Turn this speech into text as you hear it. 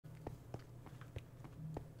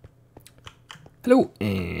Hello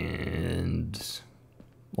and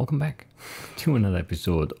welcome back to another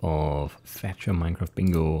episode of Fetchr Minecraft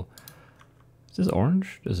Bingo. Is this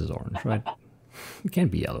orange? This is orange, right? It can't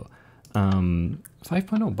be yellow.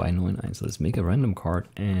 5.0 by NeunEinser. Let's make a random card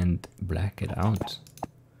and black it out,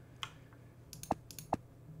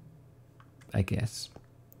 I guess.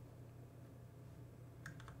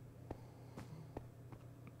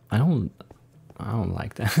 I don't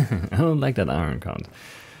like that. I don't like that iron count.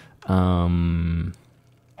 I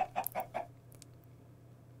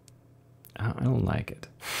don't like it.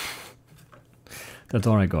 That's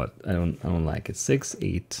all I got. I don't like it. 6,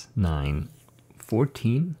 8, 9,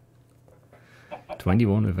 14,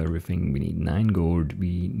 21 with everything. We need 9 gold.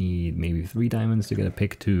 We need maybe 3 diamonds to get a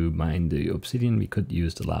pick to mine the obsidian. We could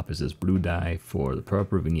use the lapis blue dye for the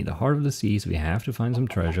purple. We need a heart of the sea, so we have to find some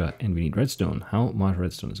treasure, and we need redstone. How much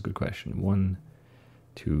redstone is a good question. 1,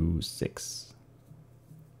 2, 6.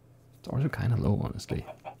 It's also kind of low, honestly.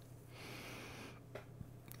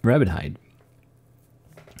 Rabbit hide.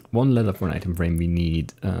 1 leather for an item frame. We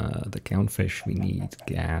need the clownfish. We need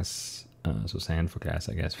gas. So sand for gas,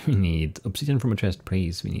 I guess. We need obsidian from a chest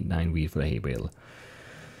praise. We need 9 wheat for the hay bale.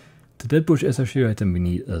 The dead bush SRC item. We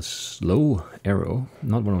need a slow arrow,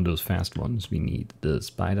 not one of those fast ones. We need the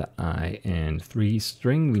spider eye and 3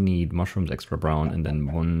 string. We need mushrooms extra brown and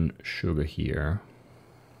then 1 sugar here.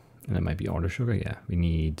 And that might be all the sugar. Yeah, we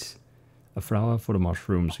need a flower for the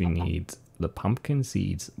mushrooms. We need the pumpkin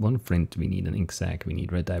seeds, 1 flint. We need an ink sac. We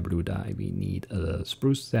need red dye, blue dye. We need a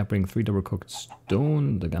spruce sapling, 3 double cooked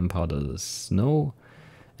stone, the gunpowder, the snow,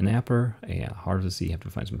 an apple, a heart of the sea. Have to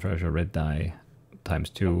find some treasure. Red dye times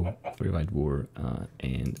 2, 3 white wool,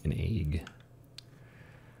 and an egg.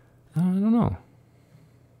 I don't know.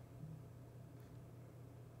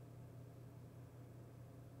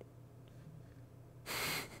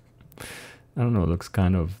 I don't know, it looks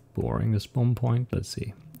kind of boring, the spawn point. Let's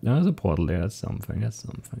see. There's a portal there, that's something, that's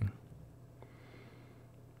something.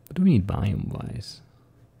 What do we need biome-wise?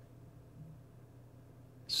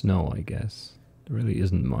 Snow, I guess. There really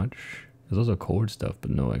isn't much. There's also cold stuff,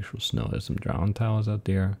 but no actual snow. There's some drown towers out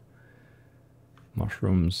there.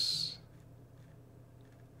 Mushrooms.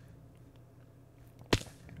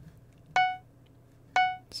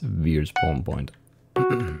 It's a weird spawn point.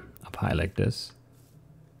 Up high like this.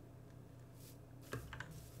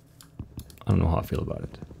 I don't know how I feel about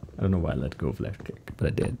it. I don't know why I let go of left click, but I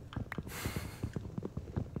did.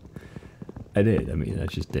 I did. I mean, I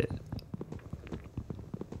just did.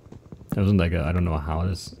 It wasn't like I don't know how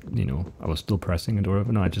this, you know, I was still pressing it or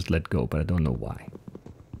whatever. No, I just let go, but I don't know why.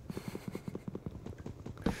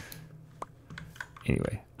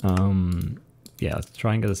 Anyway, yeah, let's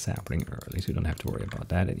try and get a sapling early so we don't have to worry about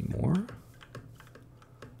that anymore.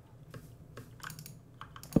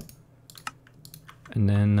 And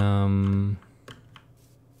then,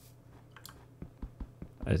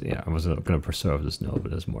 yeah, I was going to preserve the snow,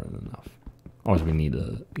 but there's more than enough. Also, we need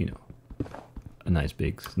a, you know, a nice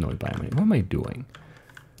big snowy biome. What am I doing?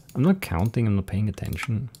 I'm not counting, I'm not paying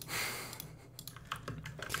attention.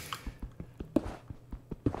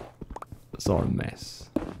 It's all a mess.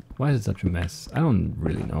 Why is it such a mess? I don't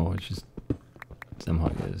really know, it's just somehow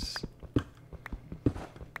it is.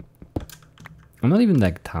 I'm not even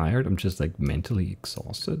that tired, I'm just like mentally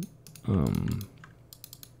exhausted.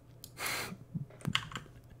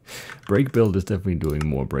 Break build is definitely doing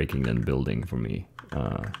more breaking than building for me,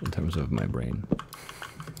 in terms of my brain.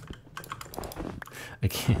 I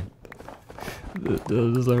can't.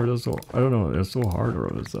 They're so, I don't know, they're so hard all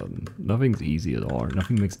of a sudden. Nothing's easy at all,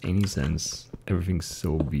 nothing makes any sense. Everything's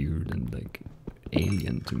so weird and like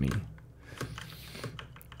alien to me.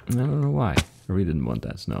 And I don't know why. I really didn't want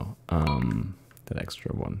that snow. That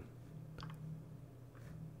extra one.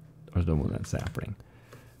 Or the one that's sapling.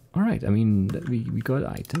 Alright, I mean, we got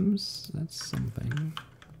items. That's something.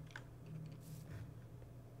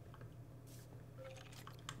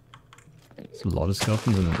 There's a lot of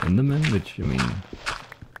skeletons and an enderman, which, I mean...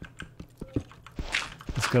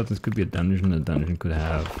 The skeletons could be a dungeon. The dungeon could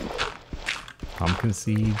have pumpkin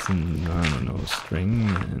seeds and, I don't know, string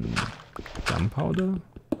and gunpowder.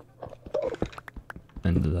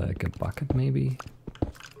 And like a bucket, maybe?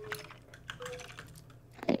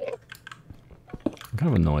 I'm kind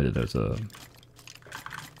of annoyed that there's an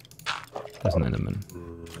enderman.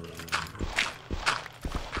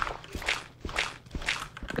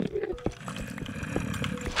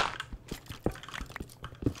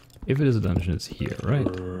 If it is a dungeon, it's here, right?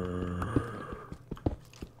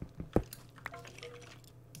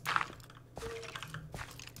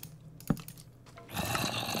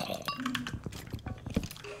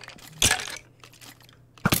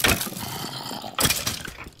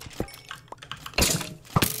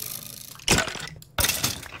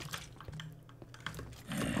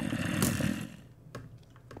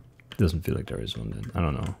 Doesn't feel like there is one then. I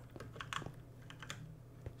don't know.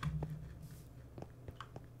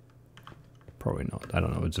 Probably not. I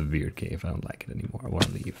don't know. It's a weird cave. I don't like it anymore. I want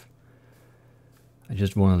to leave. I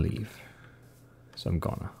just want to leave. So I'm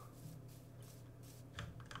gonna.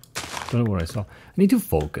 Don't know what I saw. I need to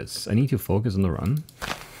focus. I need to focus on the run.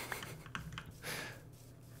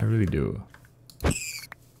 I really do.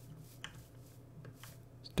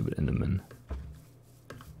 Stupid Enderman.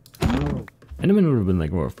 Enderman would have been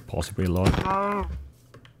like worth possibly a lot.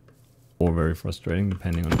 Or very frustrating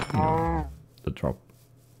depending on, you know, the drop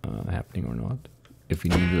happening or not. If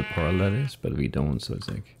we needed a pearl, that is, but we don't, so it's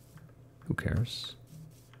like, who cares?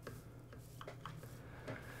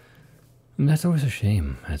 And that's always a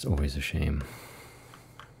shame. That's always a shame.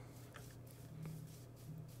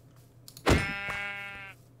 Where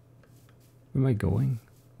am I going?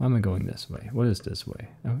 Why am I going this way? What is this way?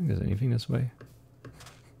 I don't think there's anything this way.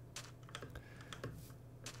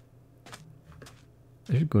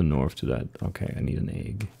 I should go north to that. Okay, I need an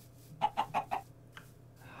egg.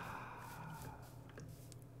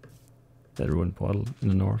 That ruined portal in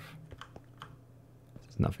the north?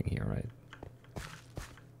 There's nothing here, right?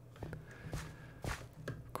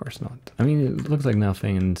 Of course not. I mean, it looks like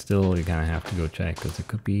nothing, and still you kind of have to go check, because it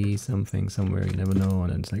could be something somewhere, you never know,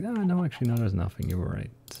 and then it's like, oh, no, actually, no, there's nothing. You were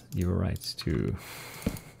right. You were right to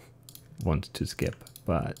want to skip,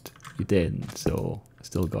 but you didn't, so I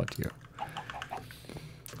still got here.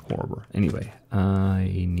 Horrible. Anyway,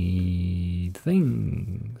 I need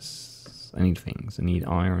things. I need things. I need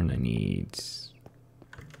iron. I need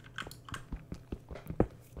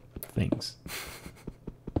things.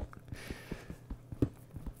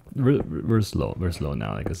 We're slow. We're slow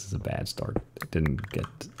now. Like, this is a bad start. I didn't get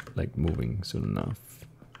like moving soon enough.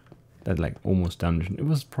 That like almost dungeon. It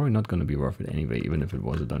was probably not going to be worth it anyway, even if it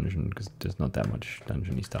was a dungeon, because there's not that much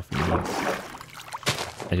dungeony stuff in it.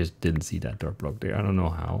 I just didn't see that dirt block there. I don't know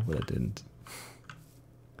how, but I didn't.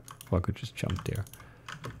 Or I could just jump there.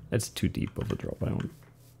 That's too deep of a drop. I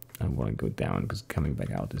don't want to go down, because coming back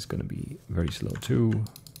out is going to be very slow too.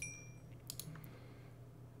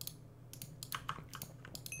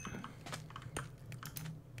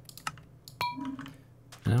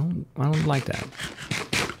 I don't like that.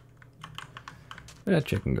 Where'd that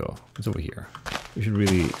chicken go? It's over here. We should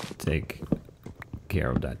really take care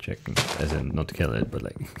of that chicken, as in not kill it, but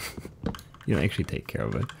like, you know, actually take care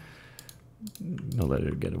of it. Not let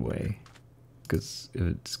it get away, because if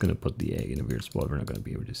it's gonna put the egg in a weird spot, we're not gonna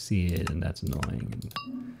be able to see it, and that's annoying, and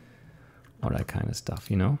all that kind of stuff,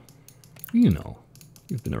 you know? You know.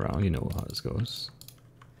 You've been around, you know how this goes.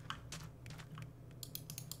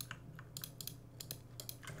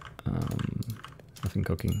 Nothing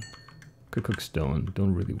cooking. Could cook stone.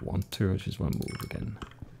 Don't really want to. I just want to move again.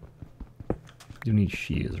 You need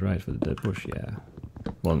shears, right, for the dead bush? Yeah.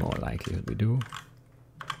 Well, more likely we do.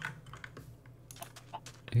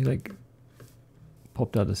 He like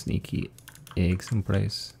popped out a sneaky egg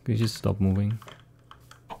someplace. Can you just stop moving?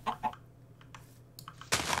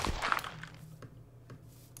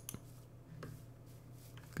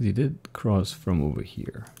 Because he did cross from over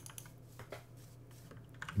here.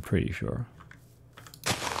 I'm pretty sure.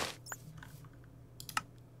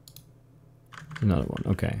 Another one.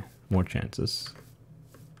 Okay. More chances.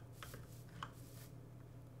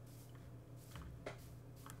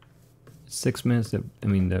 It's 6 minutes. That, I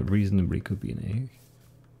mean, that reasonably could be an egg.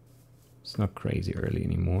 It's not crazy early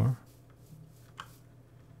anymore.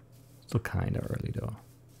 Still kind of early though.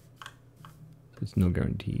 So it's no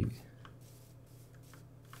guarantee.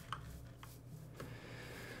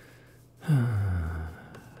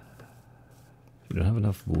 We don't have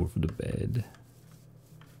enough wood for the bed.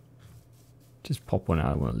 Just pop one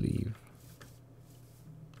out, I want to leave.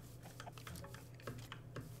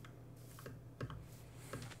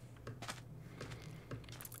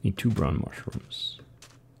 Need 2 brown mushrooms.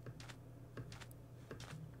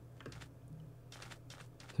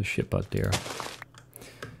 There's a ship out there.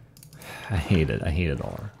 I hate it. I hate it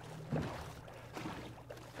all.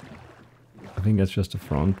 I think that's just the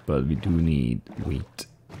front, but we do need wheat.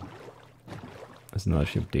 There's another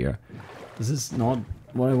ship there. This is not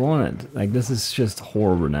what I wanted. Like, this is just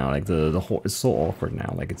horrible now. Like, the whole, it's so awkward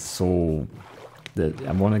now. Like, it's so that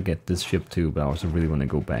I want to get this ship too, but I also really want to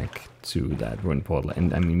go back to that ruined portal.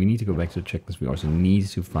 And I mean, we need to go back to the checklist. We also need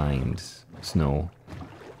to find snow.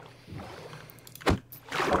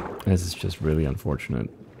 This is just really unfortunate.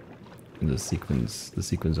 The sequence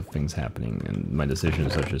of things happening, and my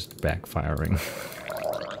decisions are just backfiring.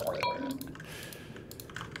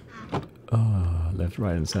 Left,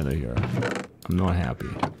 right, and center here. I'm not happy.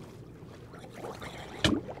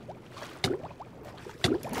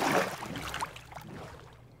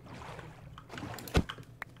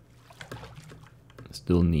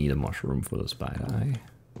 still need a mushroom for the spider eye.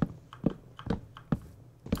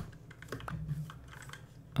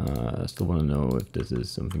 I still want to know if this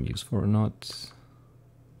is something useful or not.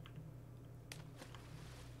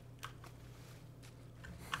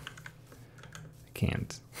 I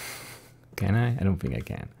can't. Can I? I don't think I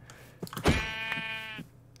can.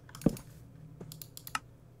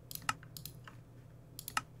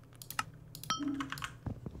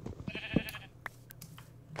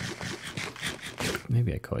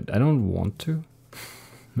 Maybe I could. I don't want to.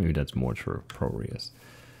 Maybe that's more true. Probably is.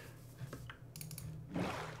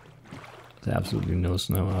 There's absolutely no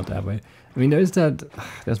snow out that way. I mean, there's that.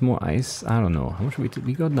 There's more ice. I don't know. How much wheat?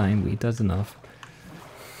 We got 9 wheat. That's enough.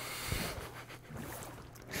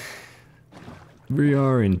 We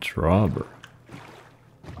are in trouble.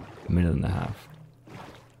 A minute and a half.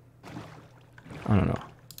 I don't know.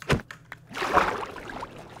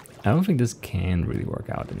 I don't think this can really work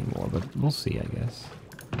out anymore, but we'll see, I guess.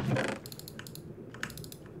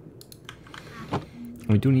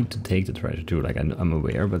 We do need to take the treasure too, like I'm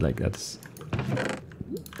aware, but like that's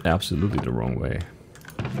absolutely the wrong way.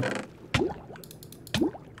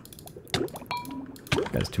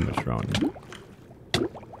 That's too much drowning.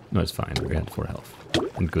 No, it's fine, we had 4 health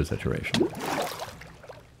and good saturation.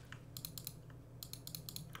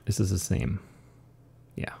 This is the same.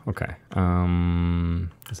 Yeah, okay.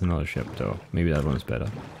 There's another ship though. Maybe that one's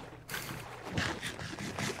better.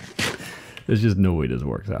 There's just no way this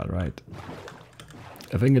works out, right?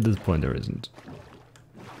 I think at this point there isn't.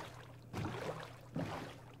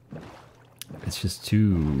 It's just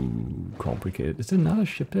too complicated. Is there another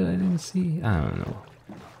ship that I didn't see? I don't know.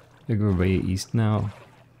 I go way east now.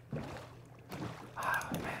 Oh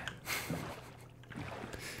man.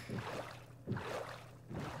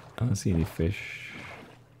 I don't see any fish.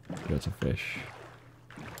 Lots of fish.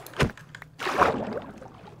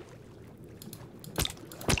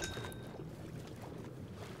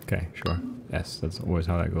 Okay, sure. Yes, that's always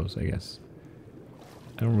how that goes, I guess.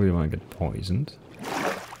 I don't really want to get poisoned.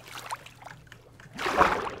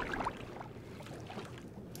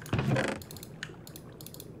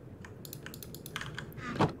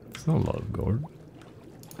 It's not a lot of gold.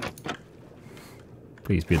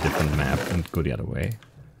 Please be a different map and go the other way.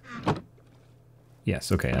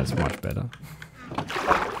 Yes, okay, that's much better.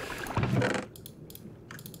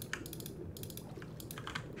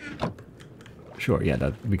 Sure, yeah,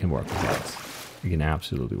 that we can work with that. We can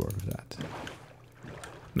absolutely work with that.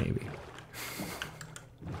 Maybe.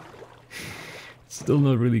 Still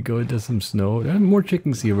not really good. There's some snow. There are more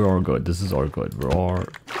chickens here. We're all good. This is all good.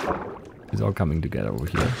 It's all coming together over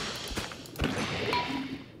here.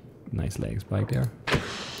 Nice leg spike there.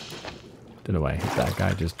 Don't know why I hit that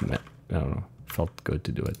guy. Just I don't know. Felt good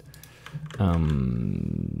to do it.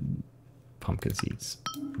 Pumpkin seeds.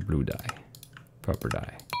 Blue dye. Purple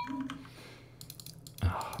dye.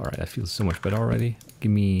 Oh, alright, that feels so much better already.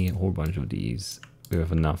 Give me a whole bunch of these. We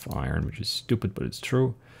have enough iron, which is stupid, but it's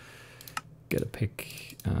true. Get a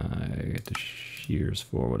pick. Get the shears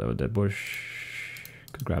for whatever that bush.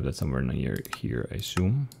 Could grab that somewhere near here, I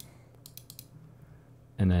assume.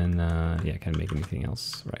 And then, yeah, can't make anything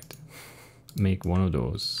else. Right. Make one of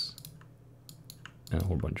those. And a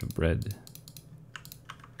whole bunch of bread.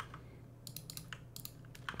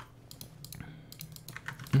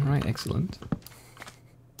 Alright, excellent.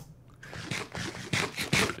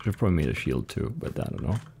 Should have probably made a shield too, but I don't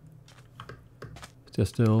know. Is there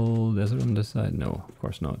still desert on this side? No, of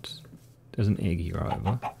course not. There's an egg here,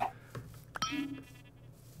 however.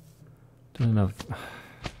 Don't have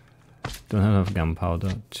enough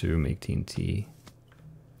gunpowder to make TNT.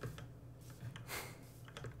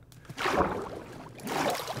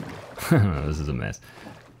 This is a mess.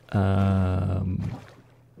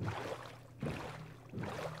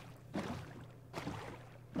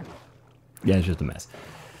 Yeah, it's just a mess.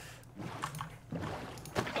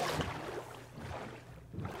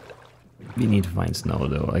 We need to find snow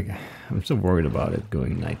though. Like, I'm so worried about it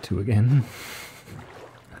going night 2 again.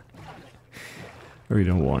 I really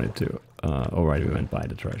don't want it to. Alright, we went by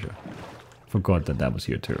the treasure. Forgot that that was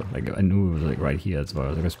here too. Like, I knew it was like right here as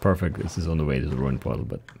well. Like, it's perfect. This is on the way to the ruin portal,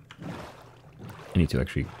 but I need to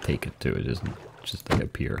actually take it too. It doesn't just like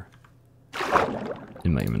appear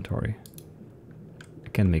in my inventory. I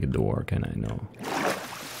can't make a door, can I? No.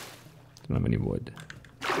 Don't have any wood.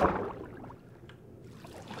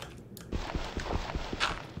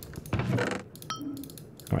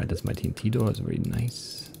 Alright, that's my TNT door. It's very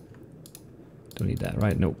nice. Don't need that,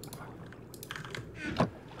 right? Nope.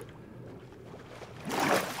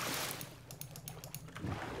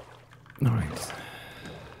 Alright.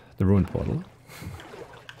 The ruin portal.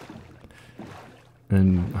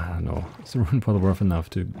 And I don't know, is the rune puddle worth enough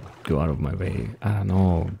to go out of my way? I don't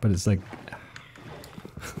know, but it's like...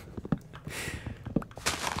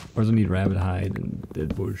 Also need rabbit hide and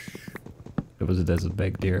dead bush. There was a desert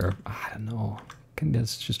back there. I don't know. Can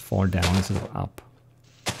this just fall down instead of up?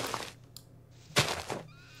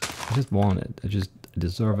 I just want it. I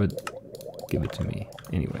deserve it. Give it to me.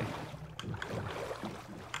 Anyway.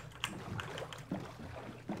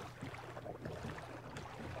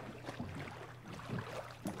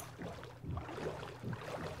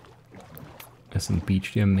 There's some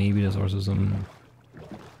beach there, maybe. There's also some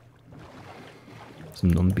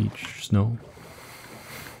non-beach snow.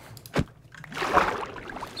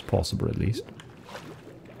 It's possible, at least.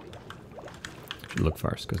 Should look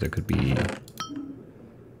first, because there could be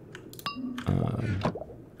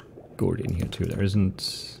gourd in here too. There isn't.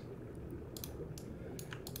 Is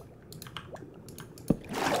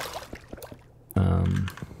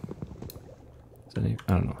any,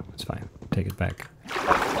 I don't know. It's fine. Take it back.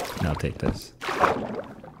 And I'll take this.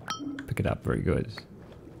 Pick it up. Very good.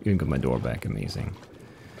 Even got my door back. Amazing.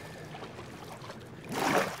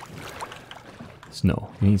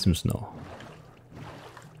 Snow. We need some snow.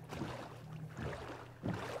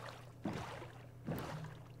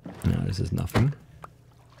 No, this is nothing.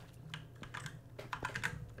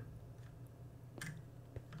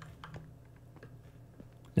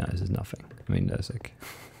 No, this is nothing. I mean, that's like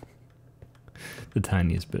the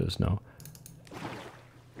tiniest bit of snow.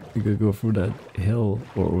 We could go through that hill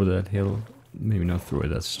or over that hill. Maybe not through it,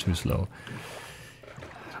 that's too slow.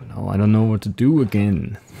 I don't know what to do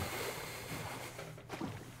again.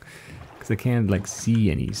 Because I can't like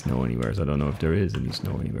see any snow anywhere, so I don't know if there is any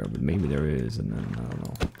snow anywhere, but maybe there is, and then I don't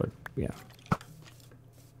know. But yeah.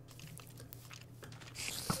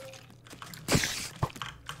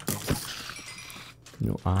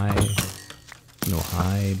 No eye, no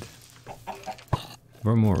hide.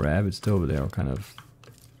 There were more rabbits still, but they were kind of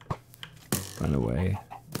run away.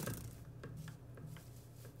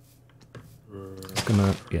 It's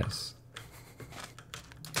gonna, yes.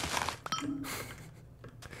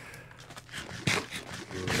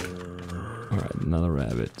 Alright, another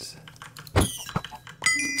rabbit. Okay,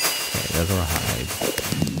 there's our hide.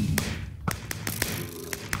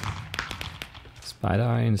 Spider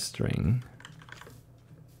eye and string.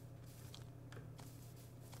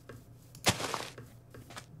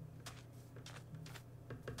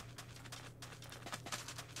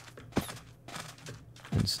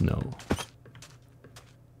 And snow.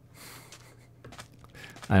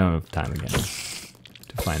 I don't have time again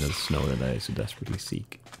to find the snow that I so desperately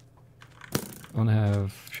seek. I want to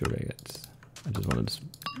have sugar agates. I just wanted to,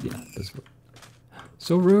 yeah, this.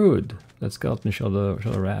 So rude. That skeleton shot a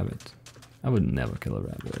rabbit. I would never kill a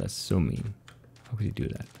rabbit. That's so mean. How could you do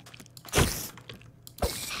that?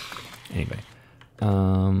 Anyway,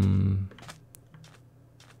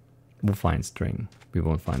 we'll find string. We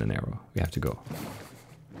won't find an arrow. We have to go.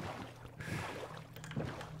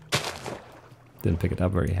 Didn't pick it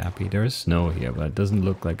up very happy. There is snow here, but it doesn't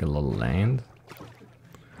look like a little land.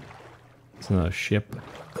 It's not a ship.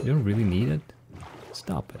 You don't really need it.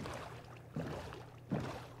 Stop it.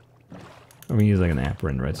 I mean, use like an apple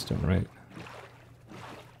and redstone, right?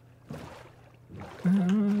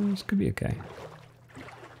 This could be okay.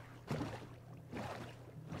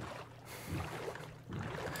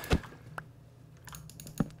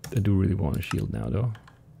 I do really want a shield now, though.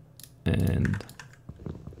 And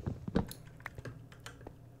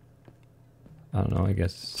I don't know, I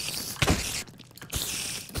guess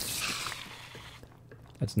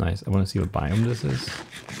that's nice. I want to see what biome this is.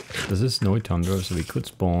 This is snowy tundra, so we could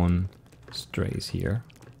spawn strays here.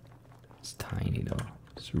 It's tiny though.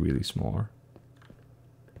 It's really small.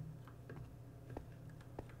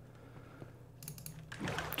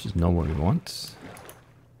 Which is not what we want.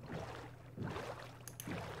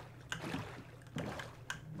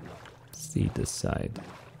 Let's see this side.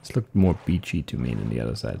 This looked more beachy to me than the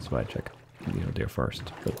other side, so I check, you know, there first.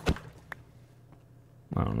 But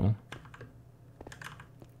I don't know.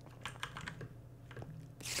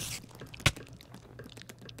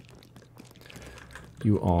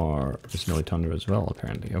 You are a snowy tundra as well,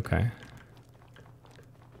 apparently. Okay.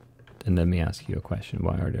 Then let me ask you a question.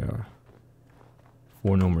 Why are there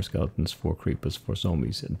 4 normal skeletons, 4 creepers, 4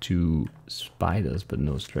 zombies, and 2 spiders, but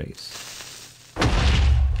no strays?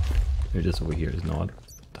 Maybe this over here is not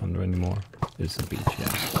tundra anymore. It's a beach,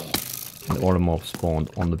 yeah. And the automorph spawned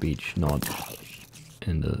on the beach, not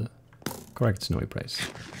in the correct snowy place.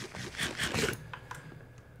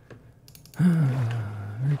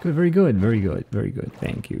 Very good, very good, very good, very good.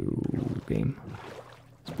 Thank you, game.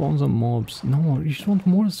 spawn some mobs. No, you just want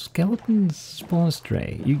more skeletons. Spawn a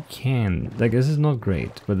stray. You can. Like, this is not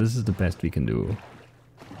great, but this is the best we can do.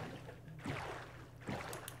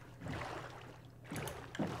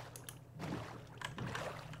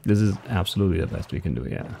 This is absolutely the best we can do,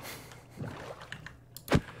 yeah.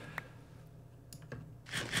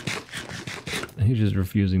 He's just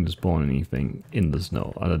refusing to spawn anything in the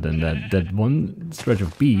snow, other than that one stretch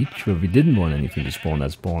of beach where we didn't want anything to spawn.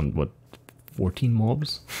 That spawned, what, 14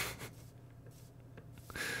 mobs?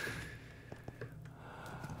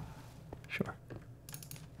 Sure.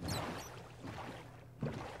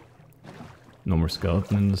 No more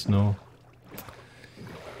skeleton in the snow.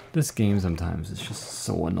 This game sometimes is just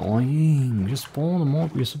so annoying. Just spawn the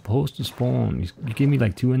mob you're supposed to spawn. You gave me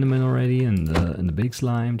like 2 Endermen already, and the big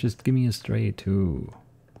slime. Just give me a stray too.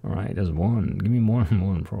 All right, there's 1. Give me more than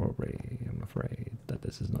 1 probably. I'm afraid that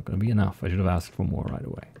this is not going to be enough. I should have asked for more right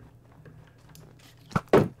away.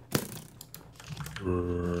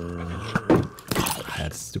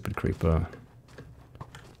 That stupid creeper.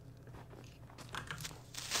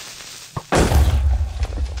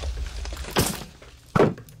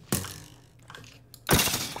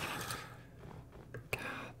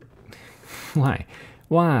 Why?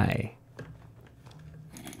 Why?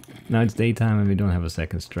 Now it's daytime and we don't have a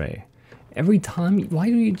second stray. Every time, why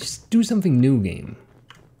don't you just do something new, game?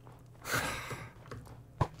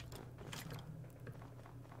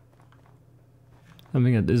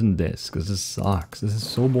 Something that isn't this, because this sucks. This is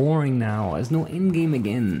so boring now. There's no end game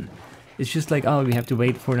again. It's just like, oh, we have to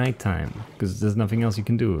wait for nighttime, because there's nothing else you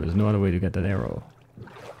can do. There's no other way to get that arrow.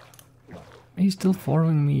 Are you still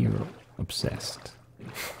following me? You're obsessed.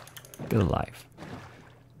 Get a life.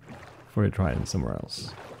 Before you try it somewhere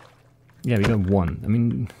else. Yeah, we got 1. I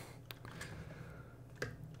mean...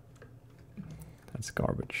 That's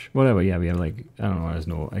garbage. Whatever, yeah, we have like... I don't know, there's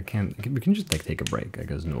no... I can't... We can just like take a break. Like,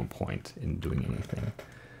 there's no point in doing anything.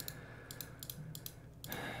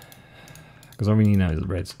 Because all we need now is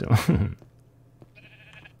redstone.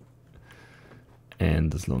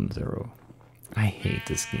 And this lone zero. I hate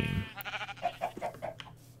this game.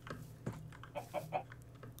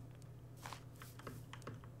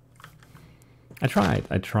 I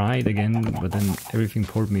tried again, but then everything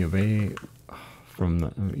pulled me away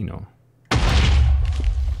from, you know.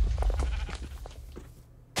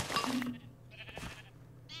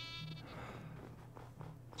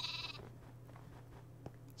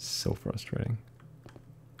 So frustrating.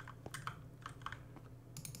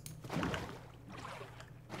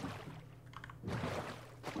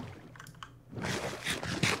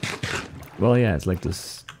 Well, yeah, it's like the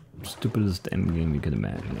stupidest endgame you could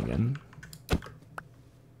imagine again.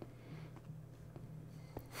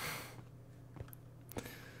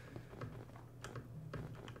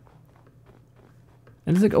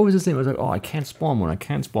 And it's like always the same. It's like, oh, I can't spawn one. I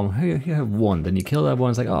can't spawn. Here, you have 1. Then you kill that one.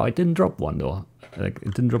 It's like, oh, it didn't drop 1 though. Like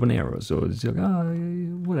it didn't drop an arrow. So it's like, oh,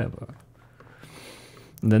 whatever.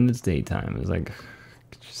 And then it's daytime. It's like,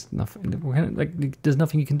 just nothing. Like there's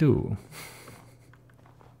nothing you can do.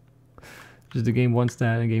 Just the game wants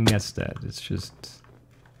that, and the game gets that. It's just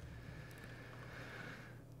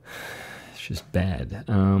bad.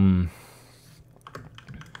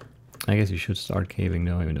 I guess you should start caving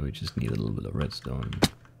now, even though we just need a little bit of redstone.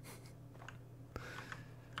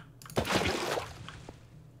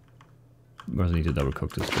 We also need to double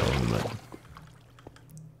cook this stone, but...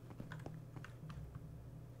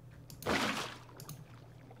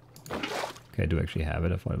 Okay, I do actually have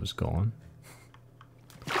it. I thought it was gone.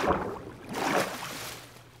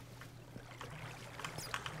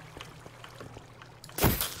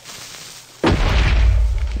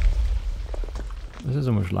 This is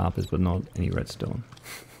so much lapis, but not any redstone.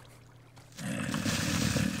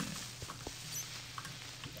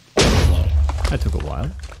 That took a while.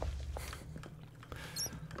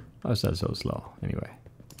 Why is that so slow? Anyway.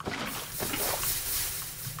 I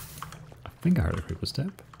think I heard a creeper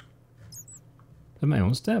step. Is that my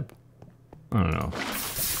own step? I don't know.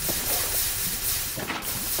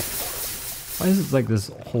 Why is it like this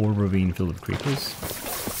whole ravine filled with creepers?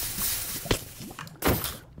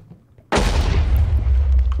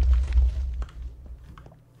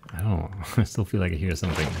 I still feel like I hear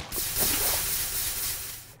something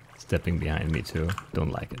stepping behind me too. Don't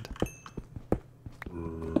like it.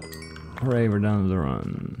 Hooray, we're down the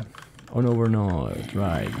run. Oh no, we're not.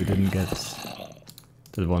 Right, we didn't get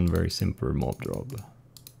to the one very simple mob drop.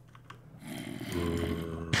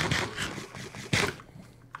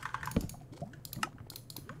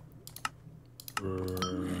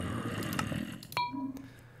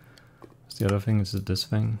 What's the other thing? Is it this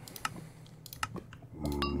thing?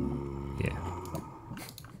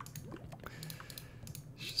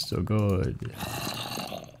 so good.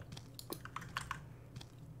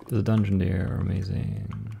 There's a dungeon there,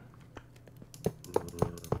 amazing.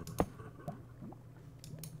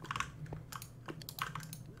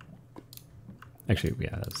 Actually,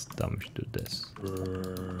 yeah, that's dumb. We should do this.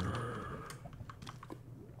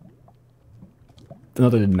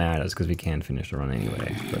 Not that it matters, because we can't finish the run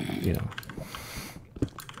anyway, but, you know.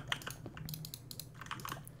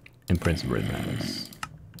 In principle, it matters.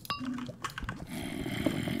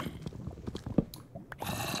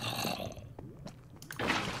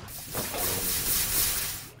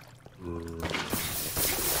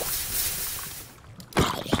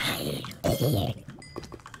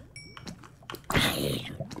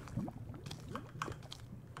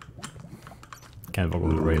 Can't walk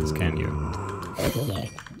over the rails, can you?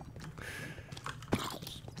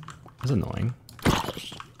 That's annoying.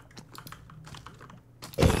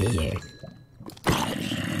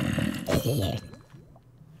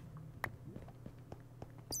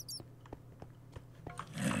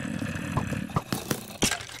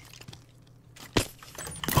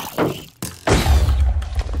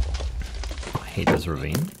 I hate this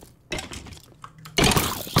ravine.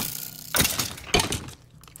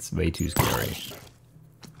 It's way too scary.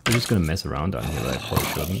 I'm just gonna mess around down here, but I probably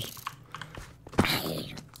shouldn't.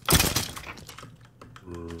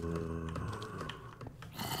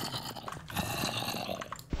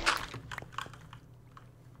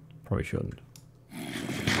 Probably shouldn't.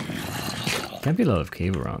 Can't be a lot of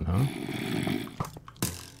cave around, huh?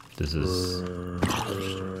 This is...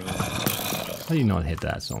 How do you not hit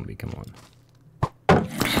that zombie? Come on.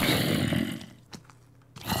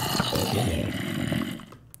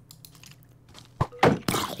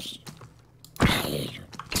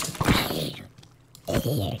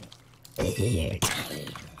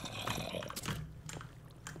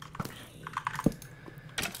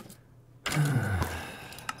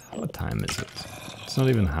 What time is it? It's not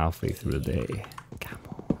even halfway through the day. Come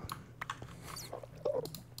on.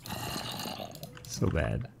 So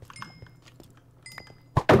bad.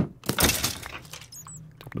 Took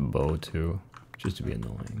the bow too, just to be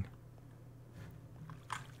annoying.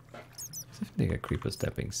 I think a creeper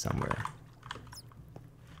stepping somewhere.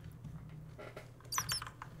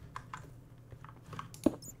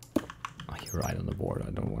 Oh, you're right on the board.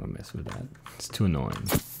 I don't want to mess with that. It's too annoying.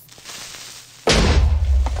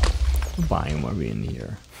 What biome are we in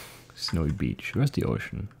here? Snowy beach. Where's the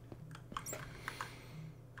ocean?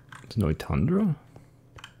 Snowy tundra?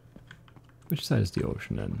 Which side is the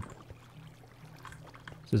ocean then?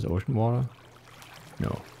 Is this ocean water?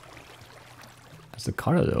 No. That's the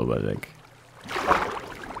color though, but like...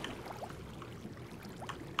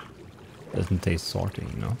 doesn't taste salty,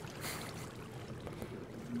 you know?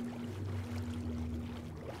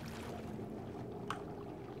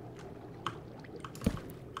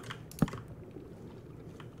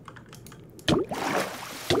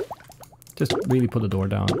 Just really put the door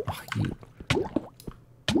down. Oh, you...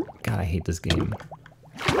 God, I hate this game.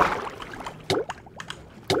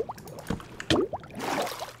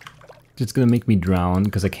 It's gonna make me drown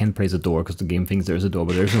because I can't place a door because the game thinks there's a door,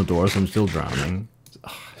 but there's no door, so I'm still drowning.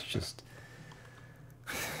 Oh, it's just...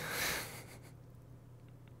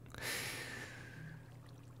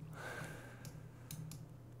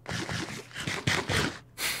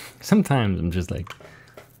 Sometimes I'm just like,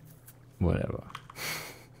 whatever.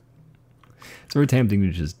 It's very tempting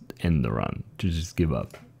to just end the run, to just give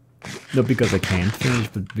up. Not because I can't finish,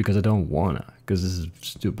 but because I don't wanna, because this is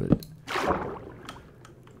stupid.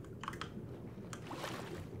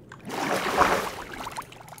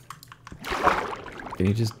 Can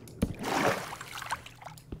you just...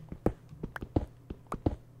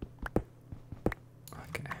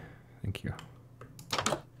 Okay, thank you.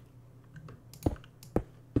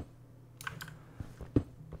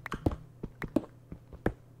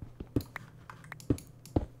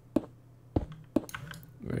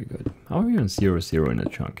 Very good. How are we on 0-0 in a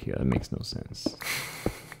chunk here? That makes no sense.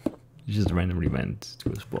 You just randomly went to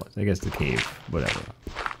a spot. I guess the cave, whatever,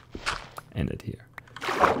 ended here.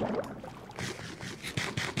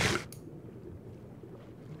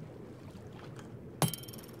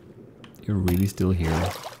 You're really still here?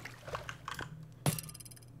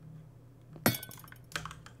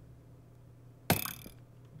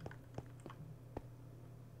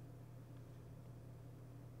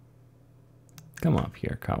 Come up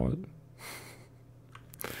here, coward.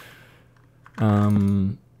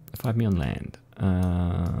 5 me on land.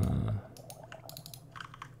 I'm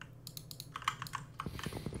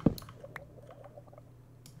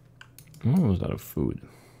almost out of food.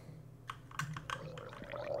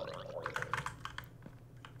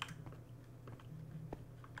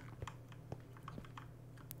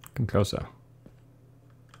 Come closer.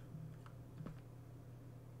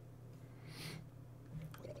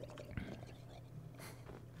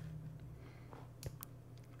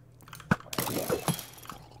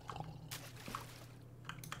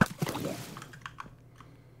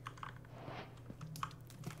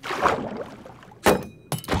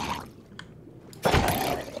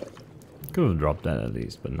 Could have dropped that at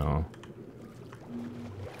least, but no.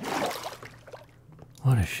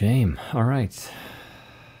 What a shame. Alright.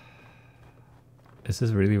 Is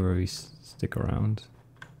this really where we stick around?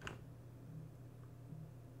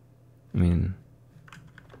 I mean,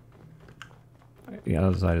 the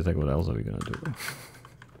other side is like, what else are we gonna do?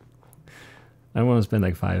 I don't want to spend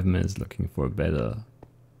like 5 minutes looking for a better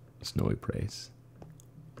snowy place.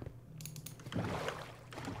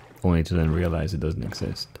 Only to then realize it doesn't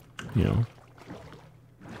exist, you know?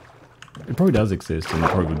 It probably does exist and it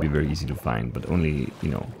probably would be very easy to find, but only, you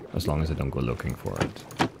know, as long as I don't go looking for it.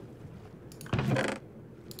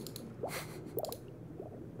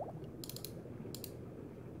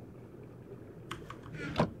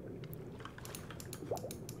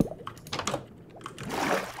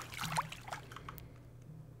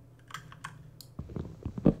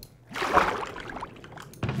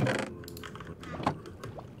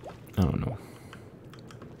 I don't know.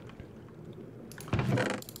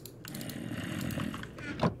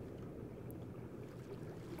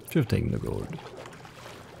 Should have taken the gold.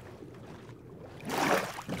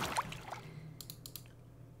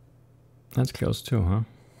 That's close too, huh?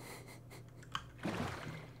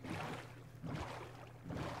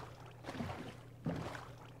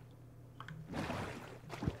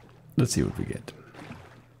 Let's see what we get.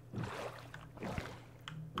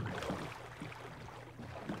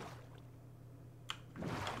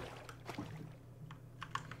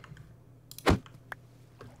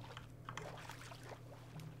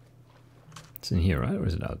 It's in here, right? Or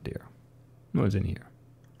is it out there? No, it's in here.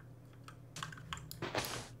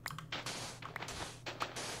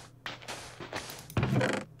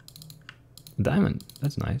 Diamond.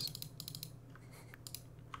 That's nice.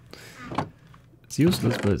 It's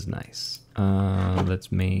useless, but it's nice.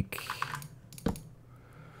 Let's make...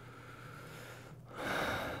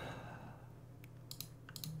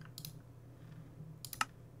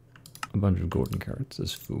 a bunch of golden carrots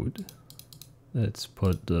as food. Let's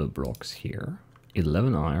put the blocks here.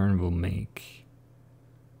 11 iron will make...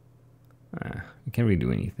 we can't really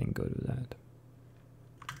do anything good with that.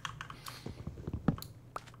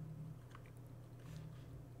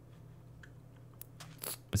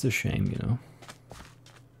 It's a shame, you know.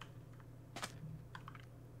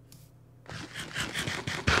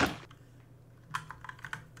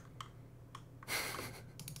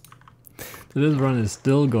 So this run is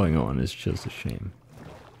still going on, it's just a shame.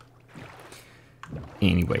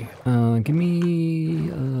 Anyway, give me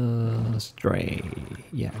a stray.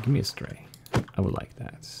 Yeah, give me a stray. I would like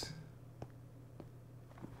that.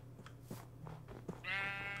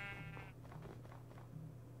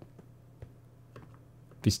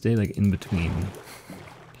 If you stay like in between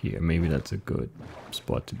here, maybe that's a good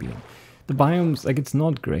spot to be in. The biomes, like, it's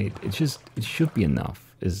not great. It's just, it should be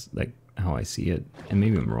enough, is like how I see it. And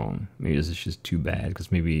maybe I'm wrong. Maybe this is just too bad,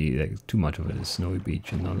 because maybe like too much of it is snowy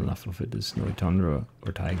beach and not enough of it is snowy tundra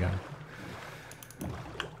or taiga.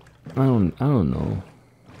 I don't know.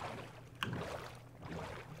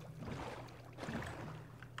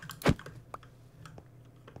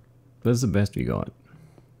 That's the best we got.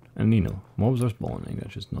 And you know, mobs are spawning,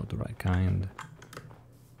 that's just not the right kind.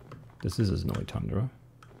 This is a snowy tundra.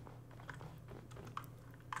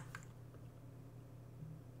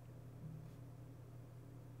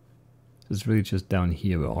 It's really just down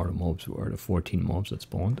here where all the mobs were, the 14 mobs that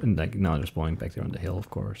spawned. And like now they're spawning back there on the hill, of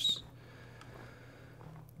course.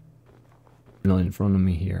 Not in front of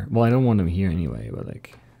me here. Well, I don't want them here anyway, but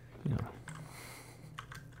like, you know.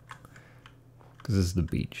 Because this is the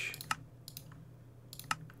beach.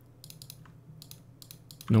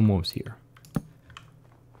 No mobs here.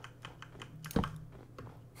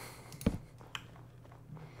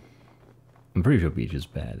 I'm pretty sure beach is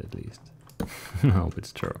bad, at least. I hope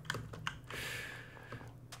it's true.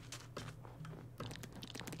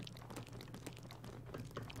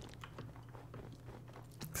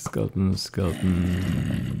 Skeleton,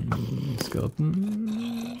 skeleton,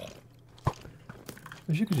 skeleton. I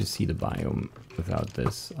wish you could just see the biome without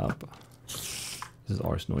this up. This is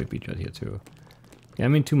our snowy beach right here too. Yeah, I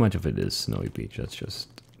mean too much of it is snowy beach, that's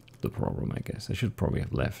just the problem, I guess. I should probably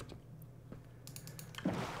have left.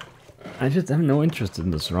 I just have no interest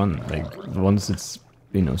in this run. Like, once it's,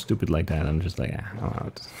 you know, stupid like that, I'm just like, I'm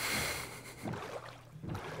out.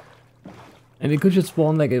 And it could just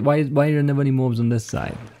spawn like, why are there never any mobs on this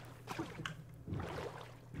side?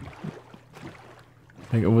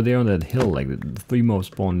 Like over there on that hill, like the 3 mobs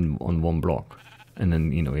spawn on 1 block. And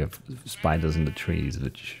then, you know, you have spiders in the trees,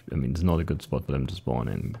 which, I mean, it's not a good spot for them to spawn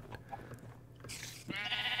in.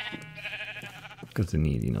 Because they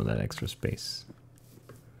need, you know, that extra space.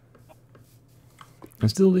 And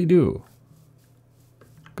still they do.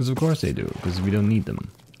 Because of course they do, because we don't need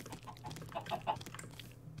them.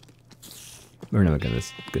 We're never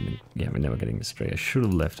we're never getting astray. I should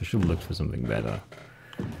have left, I should have looked for something better.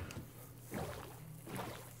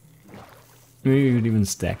 Maybe you could even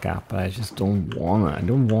stack up, but I just don't wanna. I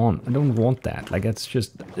don't want that. Like, it's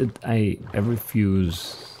just, I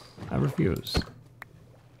refuse. I refuse.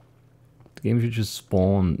 The game should just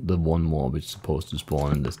spawn the 1 mob which is supposed to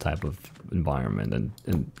spawn in this type of environment and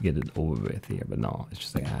get it over with here. But no, it's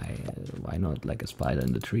just like, why not like a spider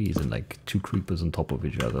in the trees and like 2 creepers on top of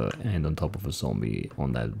each other and on top of a zombie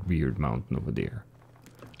on that weird mountain over there?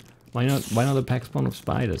 Why not a pack spawn of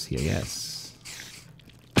spiders here? Yes.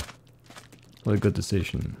 What a good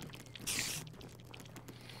decision.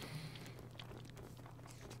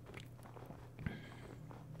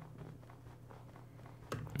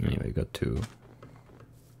 Anyway, we got 2.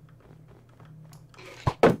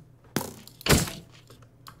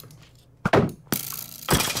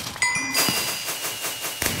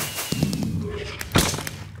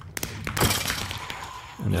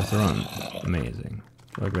 And there's the run. Amazing.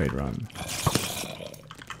 What a great run.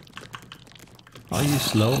 Are you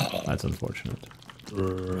slow? That's unfortunate.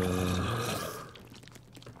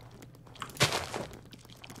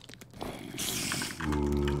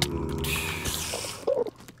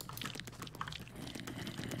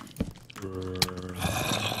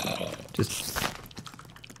 Just...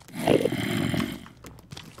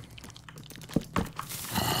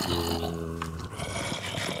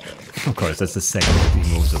 Of course, that's the second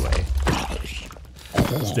he moves away.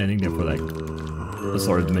 Standing there for like a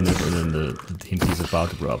solid minute, and then the hint is about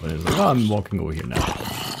to grow up, and it's like, oh, I'm walking over here now.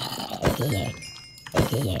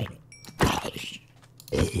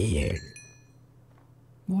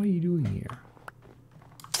 What are you doing here?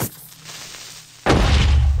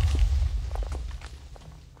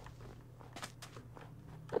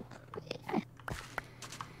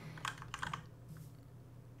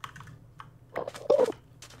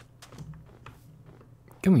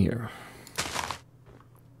 Come here.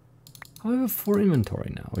 I have 4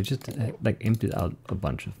 inventory now. We just like emptied out a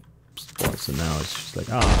bunch of spots, so now it's just like,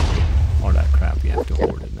 ah, all that crap. You have to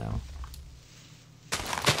hoard it now.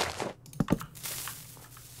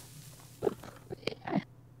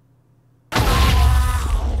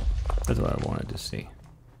 That's what I wanted to see.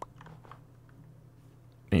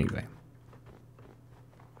 Anyway.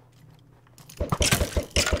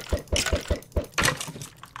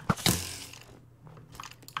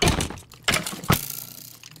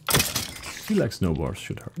 I feel like snowballs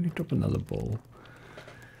should hurt. Let me drop another bowl.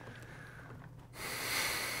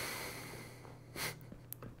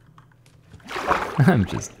 I'm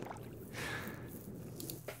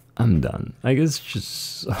done. I guess it's just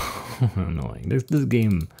so annoying. This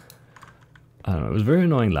game, I don't know, it was very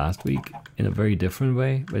annoying last week in a very different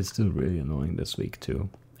way, but it's still really annoying this week too.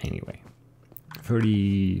 Anyway,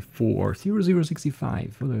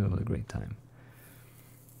 34:0065. What a great time.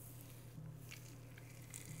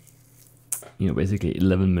 You know, basically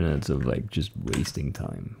 11 minutes of like just wasting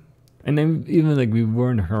time. And then even like we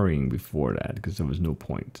weren't hurrying before that because there was no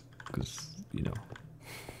point. Because, you know,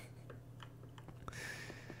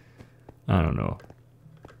 I don't know.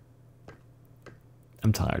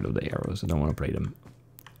 I'm tired of the arrows. I don't want to play them.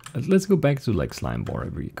 Let's go back to like slime bar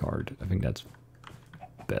every card. I think that's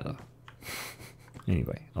better.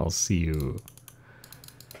 Anyway, I'll see you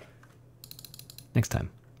next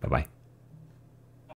time. Bye-bye.